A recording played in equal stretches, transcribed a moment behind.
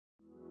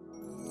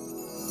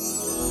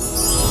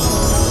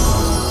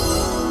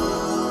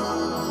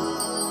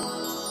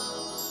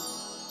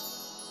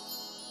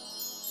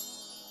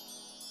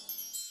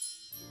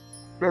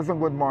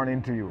Pleasant good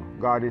morning to you.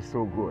 God is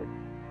so good.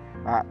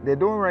 They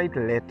don't write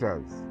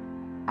letters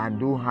and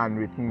do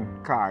handwritten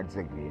cards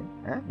again.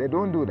 They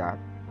don't do that.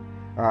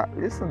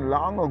 Listen,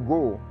 long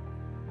ago,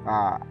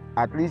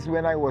 at least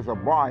when I was a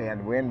boy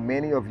and when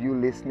many of you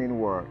listening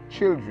were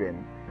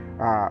children,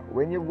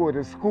 when you go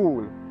to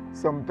school,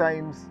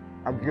 sometimes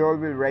a girl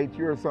will write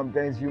you or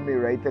sometimes you may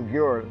write a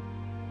girl,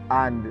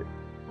 and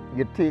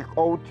you take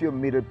out your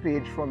middle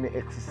page from your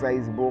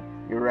exercise book,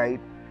 you write,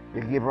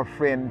 you give a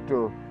friend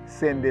to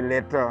send a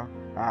letter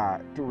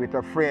with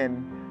a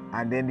friend,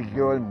 and then the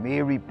girl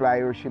may reply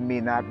or she may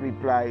not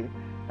reply.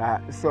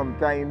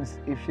 Sometimes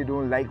if she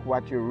don't like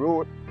what you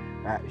wrote,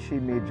 she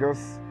may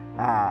just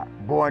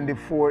burn the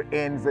four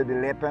ends of the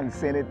letter and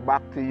send it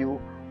back to you,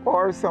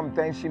 or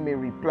sometimes she may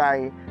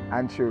reply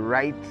and she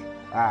write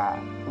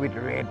with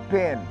red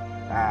pen.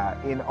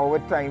 In our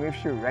time, if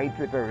she write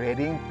with a red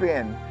ink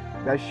pen,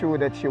 that shows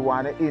that she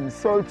want to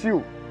insult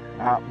you.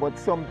 But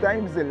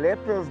sometimes the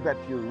letters that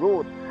you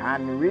wrote,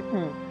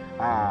 handwritten,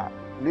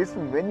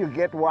 listen, when you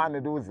get one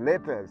of those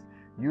letters,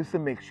 you used to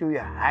make sure you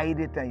hide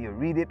it and you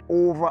read it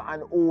over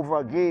and over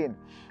again.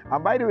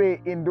 And by the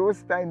way, in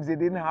those times, they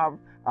didn't have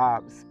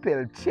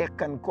spell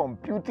check and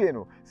computer, you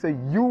know. So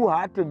you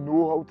had to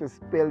know how to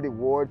spell the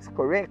words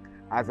correct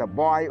as a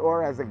boy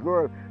or as a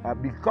girl,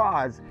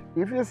 because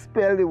if you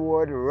spell the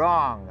word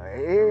wrong,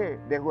 hey,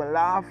 they're going to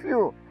laugh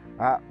you.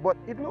 But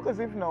it looks as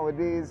if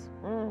nowadays,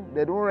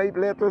 they don't write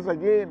letters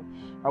again.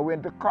 I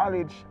went to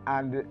college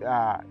and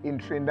in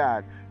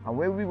Trinidad, and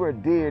when we were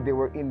there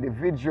were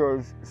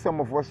individuals, some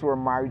of us were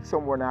married,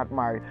 some were not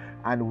married,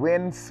 and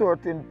when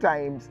certain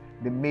times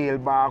the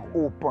mailbag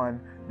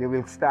open, they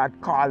will start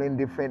calling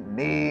different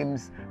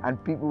names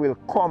and people will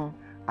come.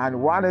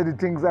 And one of the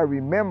things I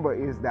remember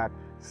is that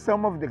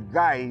some of the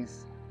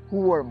guys who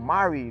were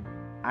married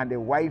and the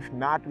wife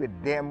not with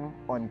them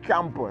on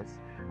campus,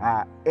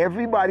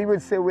 everybody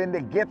would say when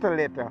they get a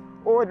letter,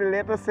 oh, the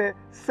letter said,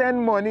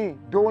 send money,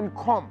 don't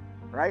come,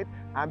 right?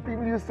 And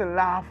people used to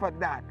laugh at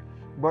that.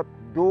 But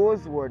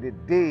those were the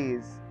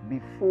days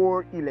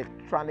before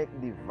electronic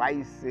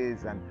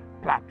devices and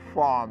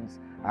platforms,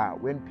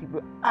 when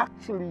people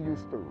actually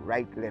used to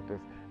write letters.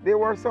 There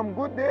were some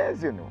good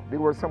days, you know. There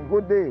were some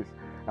good days.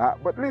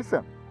 But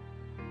listen,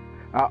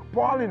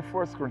 Paul in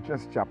 1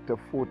 Corinthians chapter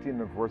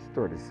 14 and verse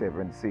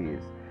 37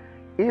 says,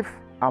 if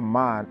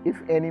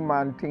any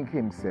man think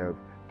himself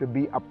to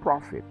be a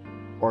prophet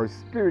or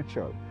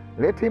spiritual,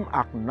 let him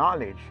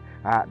acknowledge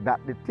that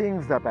the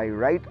things that I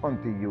write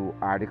unto you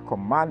are the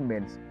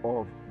commandments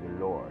of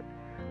the Lord.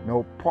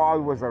 Now,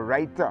 Paul was a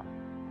writer.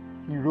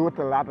 He wrote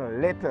a lot of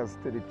letters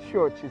to the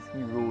churches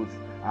he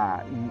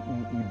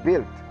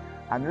built.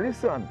 And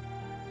listen,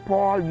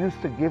 Paul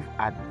used to give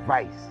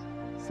advice.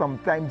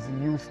 Sometimes he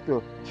used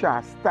to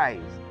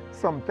chastise.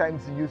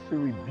 Sometimes he used to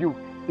rebuke.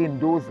 In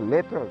those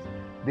letters,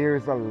 there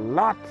is a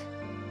lot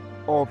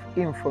of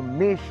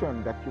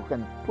information that you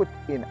can put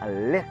in a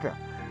letter.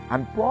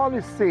 And Paul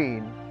is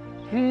saying,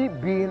 he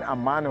being a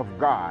man of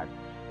God,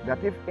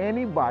 that if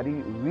anybody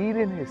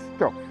reading his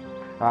stuff,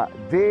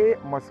 they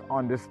must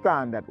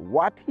understand that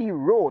what he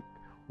wrote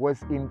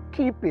was in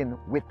keeping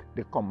with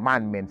the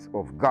commandments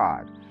of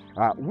God.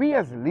 We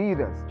as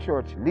leaders,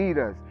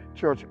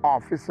 church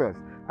officers,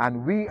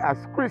 and we as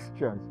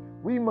Christians,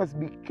 we must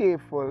be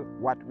careful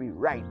what we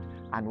write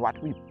and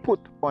what we put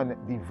on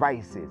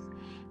devices.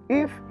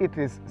 If it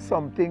is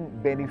something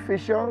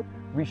beneficial,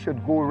 we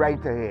should go right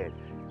ahead.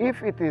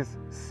 If it is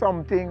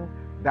something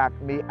that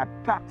may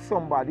attack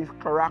somebody's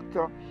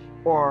character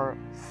or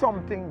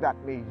something that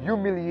may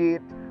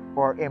humiliate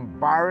or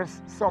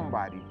embarrass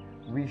somebody,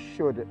 we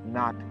should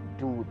not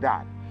do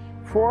that.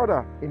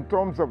 Further, in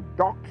terms of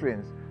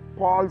doctrines,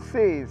 Paul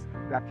says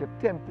that your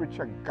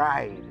temperature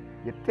guide,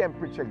 your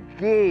temperature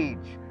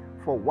gauge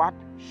for what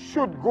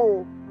should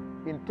go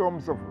in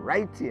terms of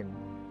writing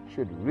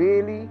should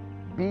really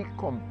be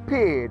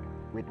compared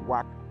with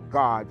what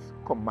God's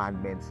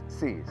commandments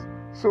says.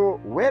 So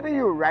whether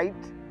you write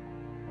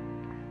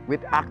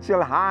with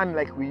actual hand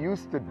like we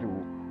used to do,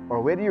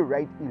 or whether you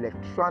write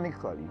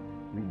electronically,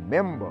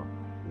 remember,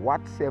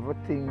 whatsoever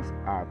things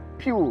are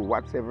pure,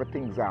 whatsoever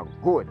things are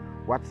good,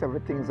 whatsoever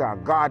things are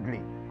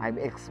godly, I'm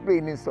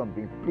explaining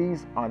something.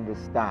 Please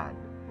understand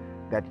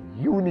that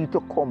you need to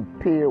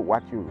compare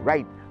what you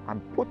write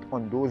and put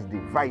on those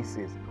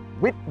devices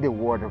with the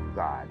Word of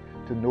God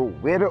to know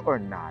whether or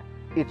not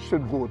it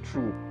should go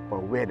through or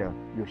whether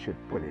you should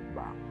pull it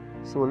back.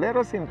 So let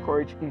us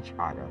encourage each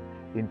other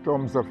in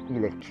terms of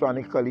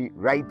electronically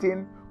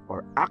writing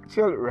or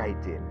actual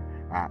writing,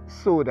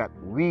 so that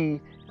we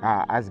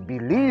as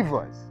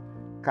believers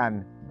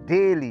can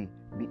daily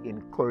be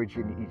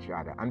encouraging each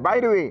other. And by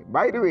the way,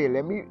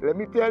 let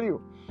me tell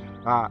you,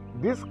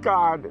 this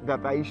card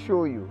that I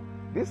show you,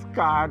 this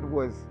card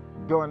was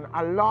done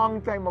a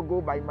long time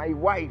ago by my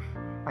wife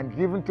and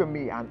given to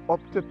me, and up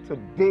to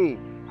today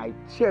I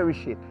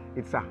cherish it.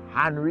 It's a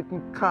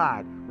handwritten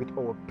card with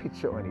our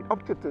picture on it.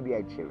 Up to today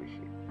I cherish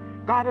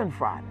it. God and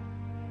Father,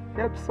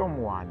 help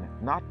someone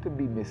not to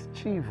be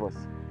mischievous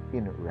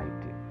in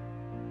writing,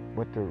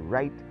 but to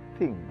write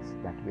things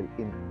that will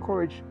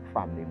encourage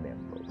family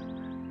members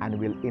and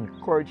will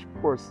encourage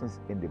persons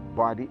in the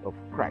body of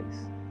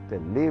Christ to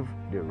live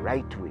the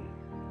right way.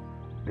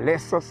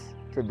 Bless us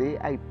today,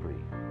 I pray.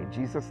 In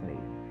Jesus'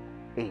 name,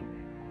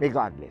 amen. May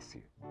God bless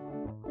you.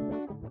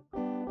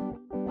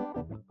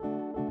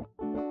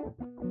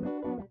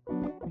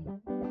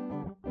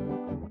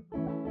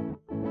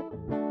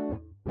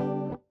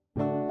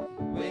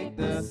 With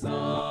the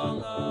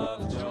song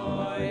of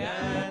joy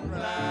and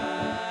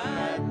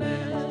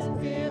gladness,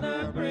 in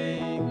our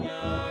bring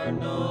your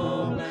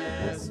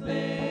noblest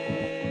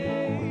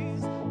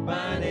place.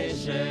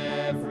 Banish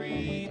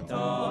every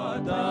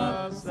thought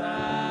of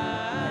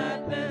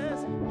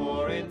sadness,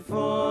 pouring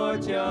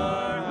forth your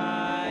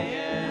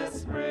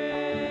highest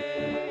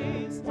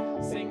praise.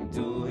 Sing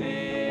to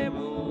him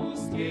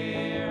whose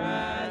care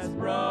has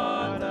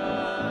brought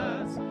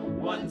us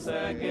once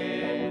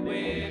again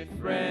with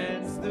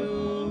friends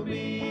to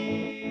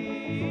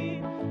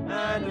be,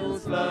 and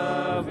whose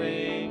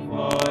loving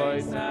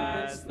voice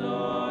has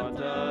taught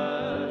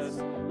us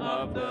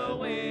of the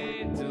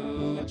way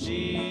to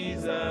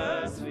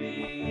Jesus'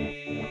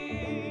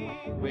 feet.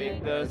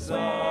 With the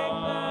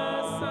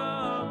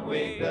song,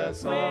 with the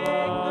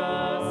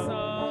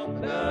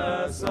song,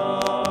 the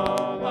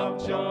song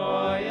of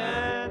joy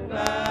and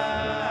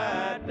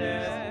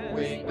gladness.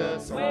 With the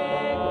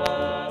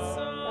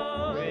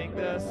song, with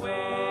the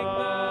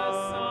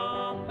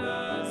song,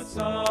 the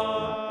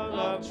song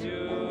of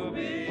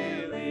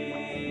jubilee.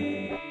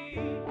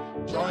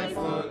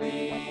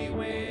 Joyfully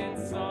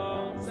with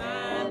songs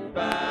and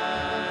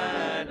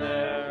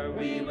banner,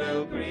 we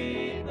will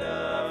greet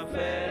the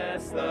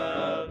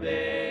festal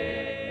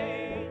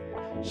day.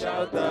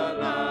 Shout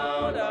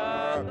aloud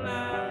a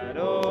glad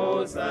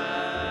Hosanna,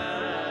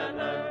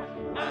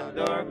 and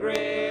our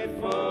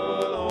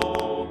grateful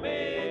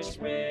homage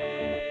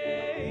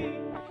pay.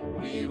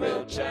 We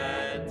will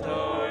chant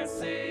our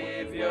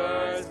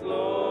Savior's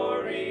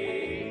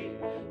glory,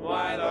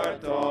 while our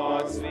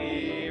thoughts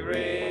we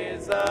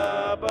raise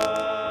above,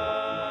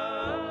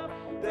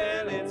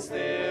 telling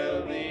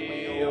still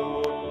the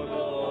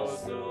old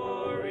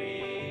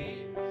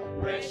story,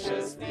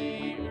 precious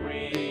deep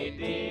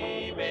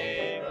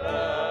redeeming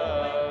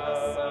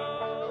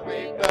love.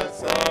 With the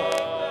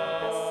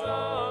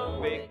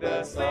song, with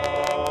the song,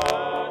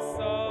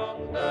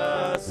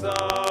 the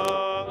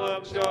song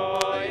of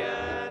joy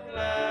and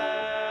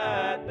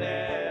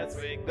gladness.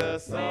 With the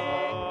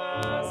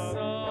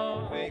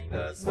song, with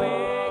the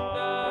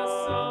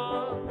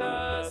song,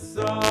 the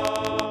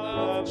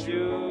song of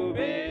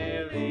jubilee.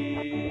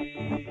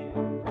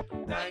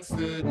 Thanks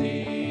to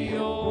thee,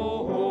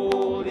 O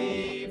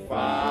Holy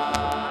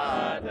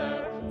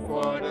Father,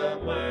 for the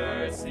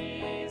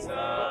mercies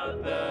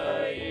of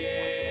the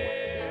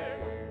year.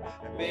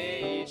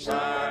 May each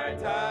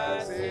heart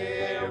as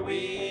here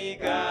we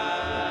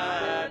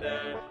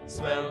gather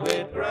swell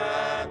with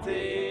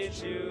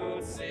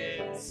gratitude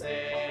sincere.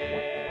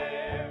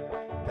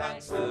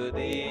 Thanks to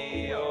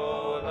thee,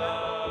 O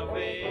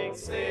loving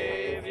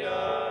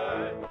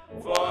Savior,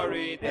 for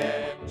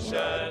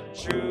redemption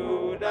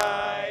through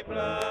thy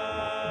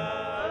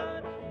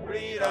blood.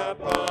 Breathe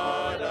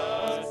upon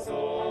us,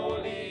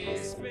 Holy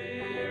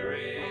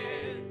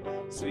Spirit,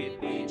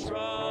 sweetly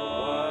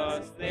draw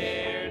us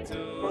near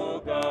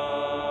to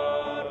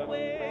God.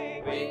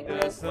 Wake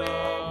the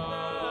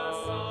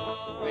song,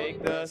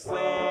 wake the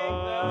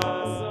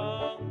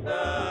song,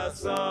 the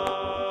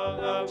song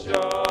of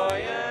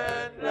joy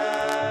and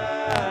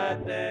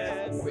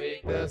gladness.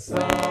 Wake the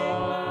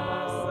song.